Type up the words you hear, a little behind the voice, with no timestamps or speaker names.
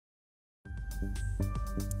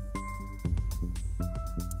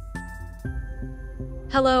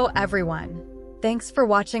Hello, everyone. Thanks for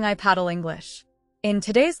watching iPaddle English. In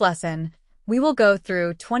today's lesson, we will go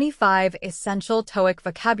through 25 essential TOEIC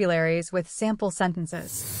vocabularies with sample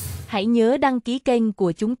sentences. Hãy nhớ đăng ký kênh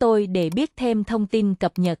của chúng tôi để biết thêm thông tin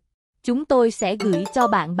cập nhật. Chúng tôi sẽ gửi cho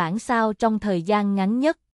bạn bản sao trong thời gian ngắn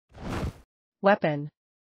nhất. Weapon.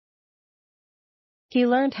 He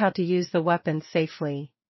learned how to use the weapon safely.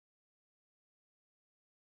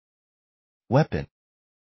 Weapon.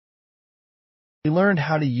 He learned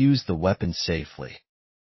how to use the weapon safely.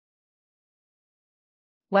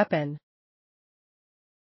 Weapon.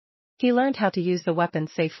 He learned how to use the weapon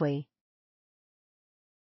safely.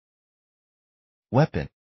 Weapon.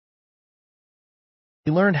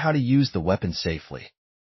 He learned how to use the weapon safely.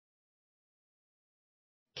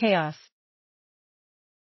 Chaos.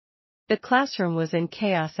 The classroom was in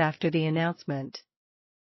chaos after the announcement.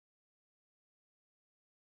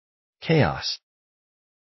 Chaos.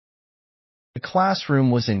 The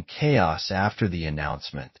classroom was in chaos after the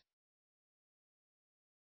announcement.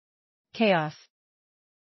 Chaos.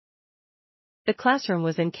 The classroom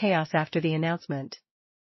was in chaos after the announcement.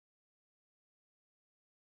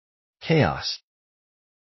 Chaos.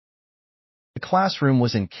 The classroom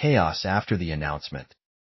was in chaos after the announcement.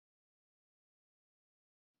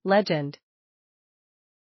 Legend.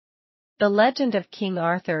 The legend of King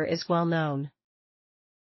Arthur is well known.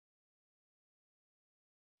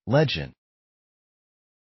 Legend.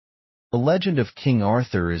 The legend of King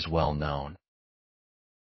Arthur is well known.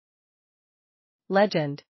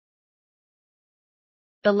 Legend.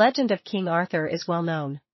 The legend of King Arthur is well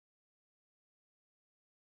known.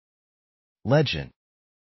 Legend.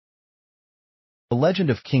 The legend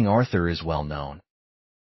of King Arthur is well known.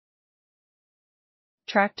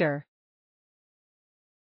 Tractor.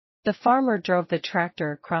 The farmer drove the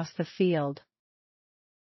tractor across the field.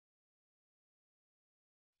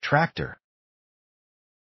 Tractor.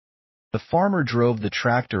 The farmer drove the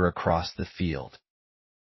tractor across the field.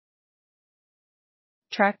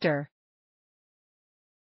 Tractor.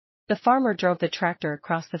 The farmer drove the tractor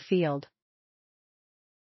across the field.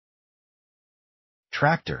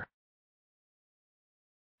 Tractor.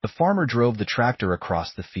 The farmer drove the tractor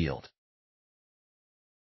across the field.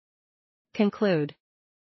 Conclude.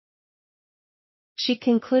 She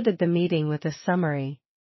concluded the meeting with a summary.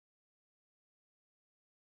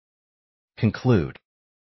 Conclude.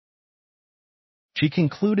 She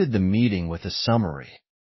concluded the meeting with a summary.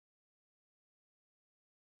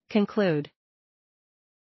 Conclude.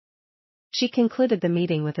 She concluded the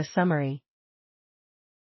meeting with a summary.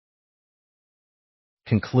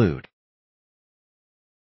 Conclude.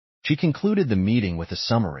 She concluded the meeting with a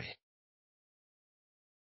summary.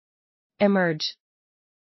 Emerge.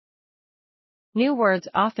 New words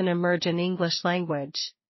often emerge in English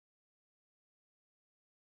language.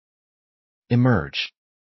 Emerge.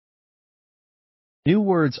 New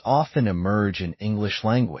words often emerge in English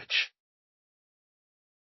language.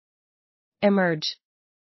 Emerge.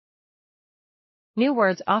 New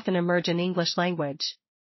words often emerge in English language.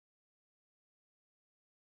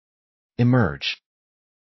 Emerge.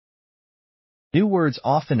 New words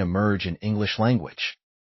often emerge in English language.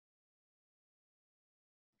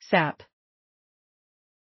 Sap.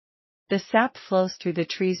 The sap flows through the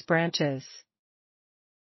tree's branches.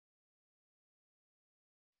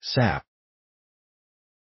 Sap.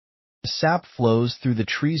 The sap flows through the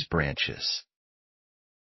tree's branches.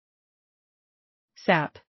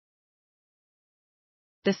 Sap.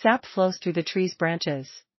 The sap flows through the tree's branches.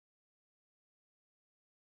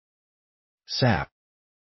 Sap.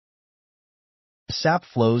 The sap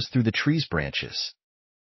flows through the tree's branches.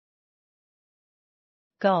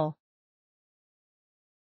 Gull.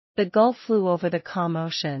 The gull flew over the calm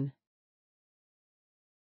ocean.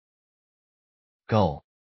 Gull.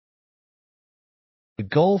 The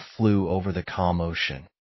gull flew over the calm ocean.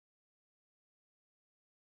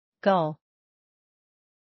 Gull.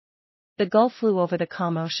 The gull flew over the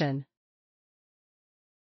calm ocean.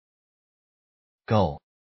 Gull.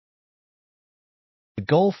 The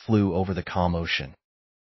gull flew over the calm ocean.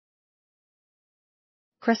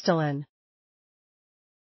 Crystalline.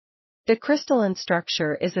 The crystalline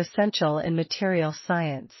structure is essential in material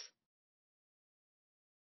science.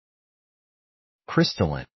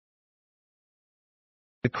 Crystalline.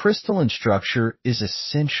 The crystalline structure is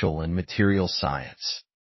essential in material science.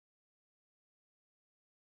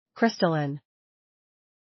 Crystalline.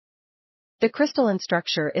 The crystalline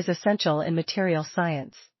structure is essential in material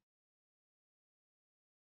science.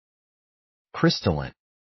 Crystalline.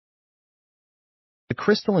 The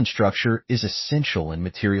crystalline structure is essential in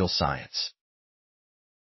material science.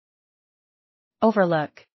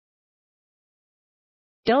 Overlook.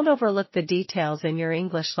 Don't overlook the details in your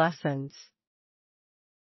English lessons.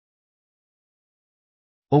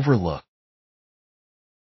 Overlook.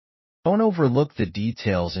 Don't overlook the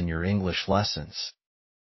details in your English lessons.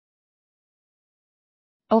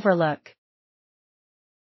 Overlook.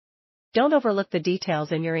 Don't overlook the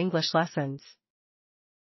details in your English lessons.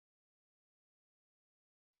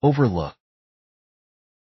 Overlook.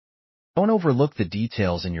 Don't overlook the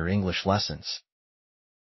details in your English lessons.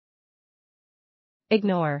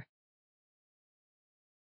 Ignore.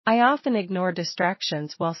 I often ignore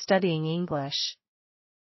distractions while studying English.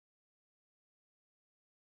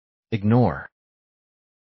 Ignore.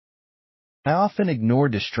 I often ignore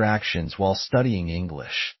distractions while studying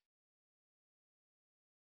English.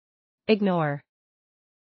 Ignore.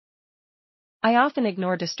 I often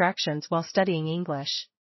ignore distractions while studying English.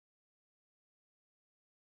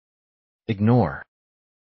 Ignore.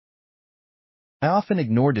 I often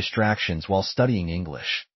ignore distractions while studying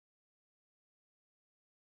English.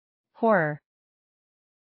 Horror.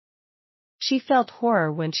 She felt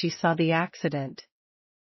horror when she saw the accident.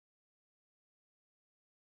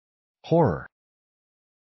 Horror.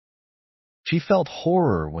 She felt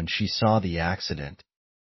horror when she saw the accident.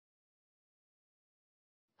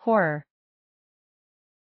 Horror.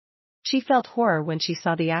 She felt horror when she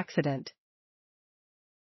saw the accident.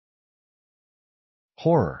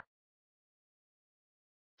 Horror.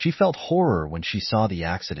 She felt horror when she saw the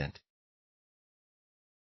accident.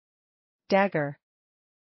 Dagger.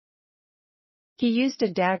 He used a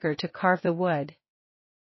dagger to carve the wood.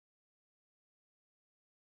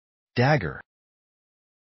 Dagger.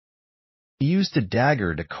 He used a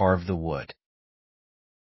dagger to carve the wood.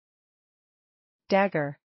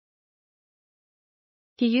 Dagger.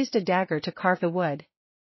 He used a dagger to carve the wood.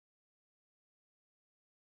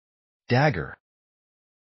 Dagger.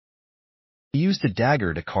 He used a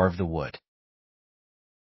dagger to carve the wood.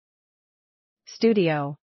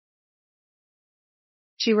 Studio.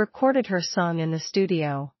 She recorded her song in the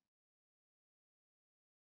studio.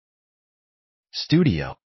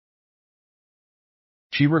 Studio.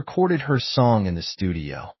 She recorded her song in the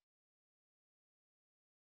studio.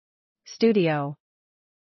 Studio.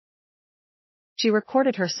 She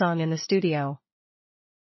recorded her song in the studio.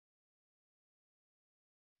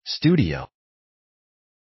 Studio.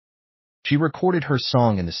 She recorded her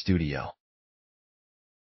song in the studio.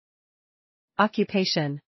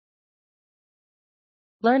 Occupation.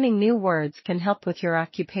 Learning new words can help with your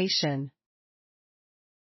occupation.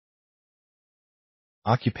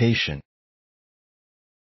 Occupation.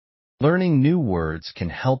 Learning new words can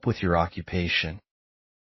help with your occupation.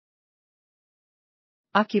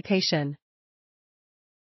 Occupation.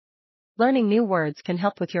 Learning new words can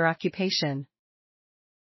help with your occupation.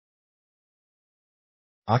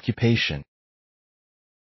 Occupation.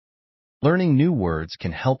 Learning new words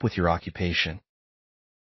can help with your occupation.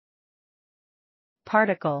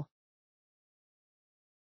 Particle.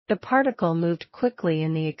 The particle moved quickly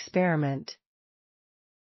in the experiment.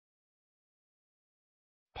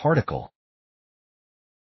 Particle.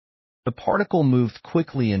 The particle moved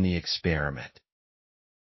quickly in the experiment.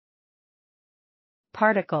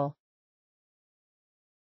 Particle.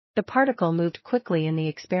 The particle moved quickly in the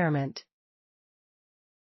experiment.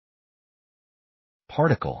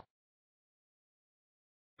 Particle.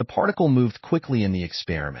 The particle moved quickly in the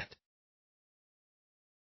experiment.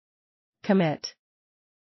 Commit.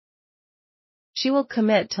 She will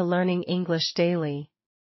commit to learning English daily.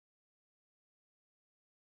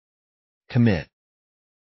 Commit.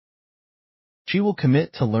 She will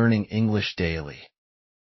commit to learning English daily.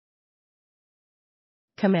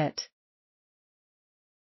 Commit.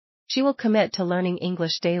 She will commit to learning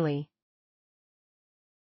English daily.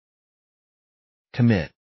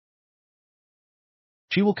 Commit.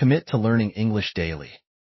 She will commit to learning English daily.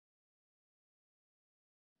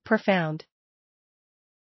 Profound.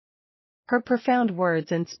 Her profound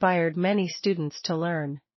words inspired many students to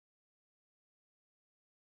learn.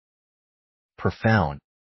 Profound.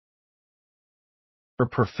 Her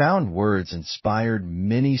profound words inspired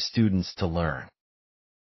many students to learn.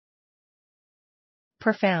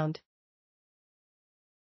 Profound.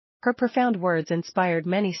 Her profound words inspired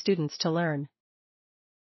many students to learn.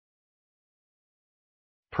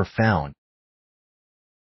 Profound.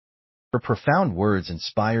 Her profound words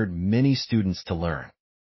inspired many students to learn.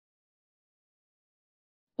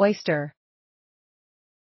 Oyster.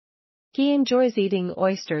 He enjoys eating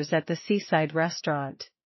oysters at the seaside restaurant.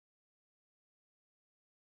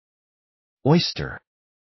 Oyster.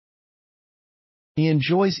 He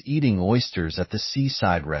enjoys eating oysters at the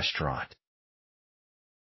seaside restaurant.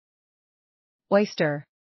 Oyster.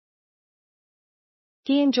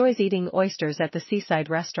 He enjoys eating oysters at the seaside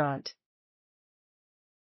restaurant.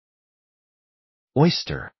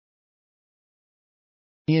 Oyster.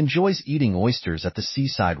 He enjoys eating oysters at the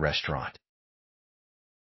seaside restaurant.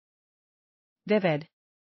 Vivid.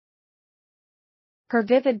 Her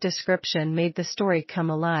vivid description made the story come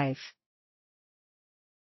alive.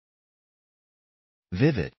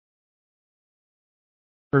 Vivid.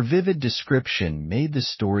 Her vivid description made the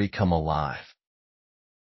story come alive.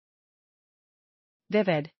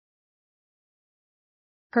 Vivid.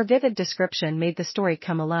 Her vivid description made the story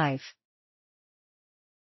come alive.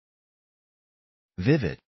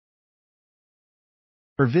 Vivid.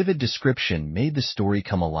 Her vivid description made the story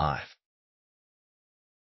come alive.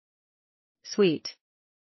 Suite.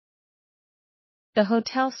 The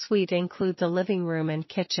hotel suite includes a living room and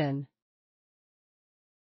kitchen.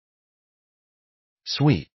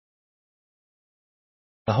 Suite.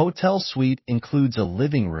 The hotel suite includes a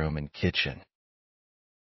living room and kitchen.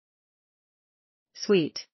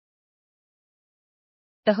 Suite.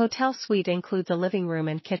 The hotel suite includes a living room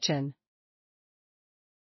and kitchen.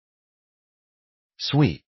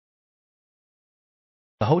 Suite.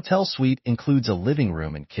 The hotel suite includes a living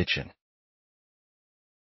room and kitchen.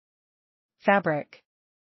 Fabric.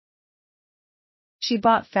 She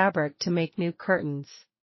bought fabric to make new curtains.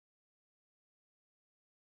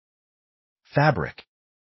 Fabric.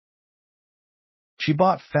 She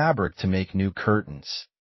bought fabric to make new curtains.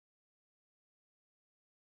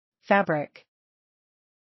 Fabric.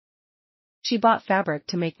 She bought fabric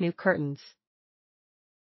to make new curtains.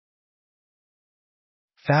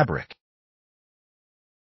 Fabric.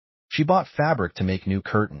 She bought fabric to make new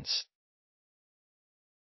curtains.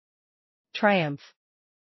 Triumph.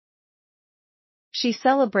 She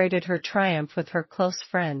celebrated her triumph with her close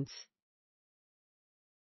friends.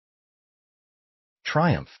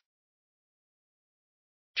 Triumph.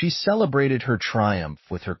 She celebrated her triumph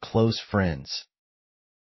with her close friends.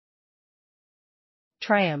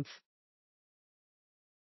 Triumph.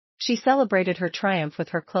 She celebrated her triumph with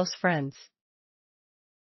her close friends.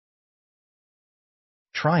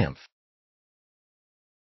 Triumph.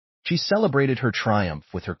 She celebrated her triumph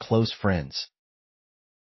with her close friends.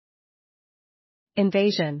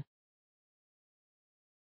 Invasion.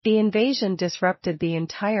 The invasion disrupted the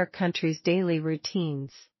entire country's daily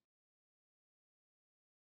routines.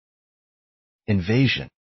 Invasion.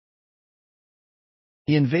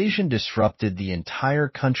 The invasion disrupted the entire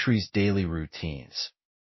country's daily routines.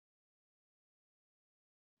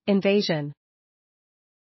 Invasion.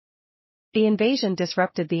 The invasion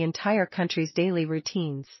disrupted the entire country's daily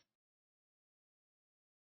routines.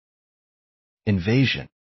 Invasion.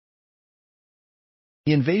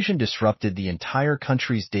 The invasion disrupted the entire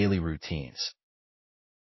country's daily routines.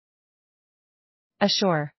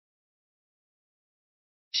 Assure.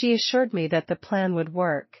 She assured me that the plan would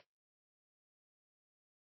work.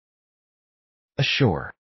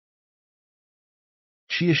 Assure.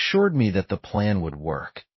 She assured me that the plan would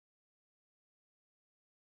work.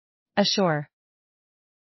 Assure.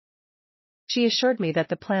 She assured me that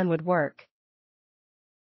the plan would work.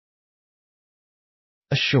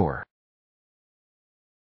 Assure.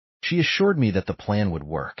 She assured me that the plan would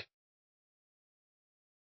work.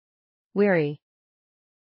 Weary.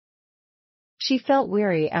 She felt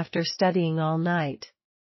weary after studying all night.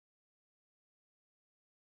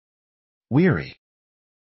 Weary.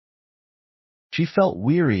 She felt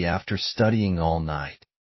weary after studying all night.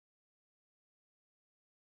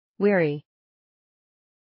 Weary.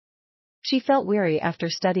 She felt weary after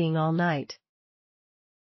studying all night.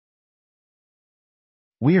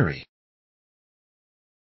 Weary.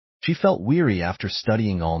 She felt weary after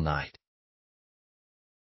studying all night.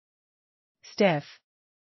 Stiff.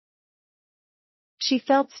 She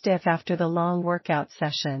felt stiff after the long workout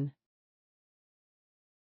session.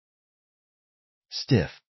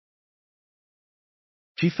 Stiff.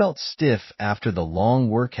 She felt stiff after the long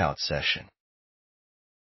workout session.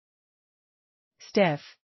 Stiff.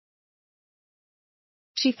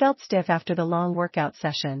 She felt stiff after the long workout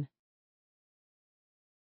session.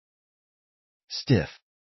 Stiff.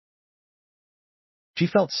 She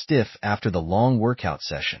felt stiff after the long workout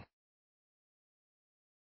session.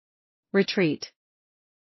 Retreat.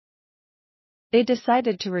 They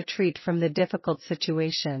decided to retreat from the difficult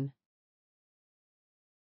situation.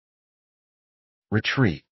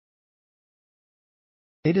 Retreat.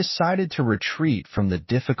 They decided to retreat from the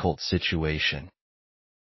difficult situation.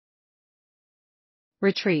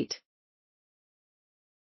 Retreat.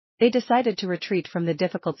 They decided to retreat from the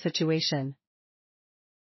difficult situation.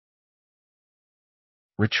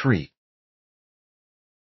 Retreat.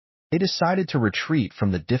 They decided to retreat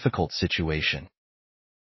from the difficult situation.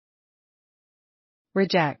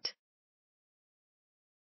 Reject.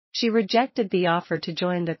 She rejected the offer to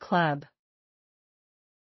join the club.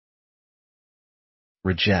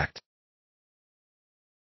 Reject.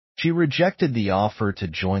 She rejected the offer to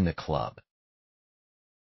join the club.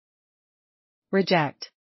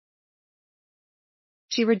 Reject.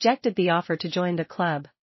 She rejected the offer to join the club.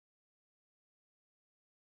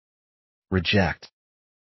 Reject.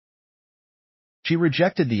 She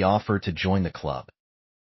rejected the offer to join the club.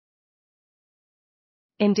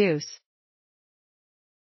 Induce.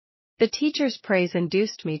 The teacher's praise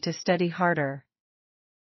induced me to study harder.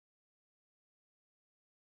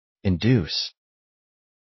 Induce.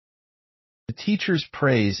 The teacher's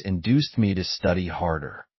praise induced me to study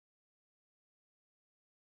harder.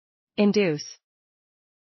 Induce.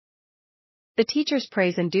 The teacher's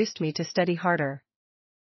praise induced me to study harder.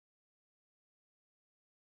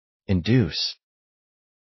 Induce.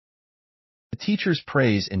 The teacher's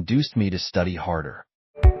praise induced me to study harder.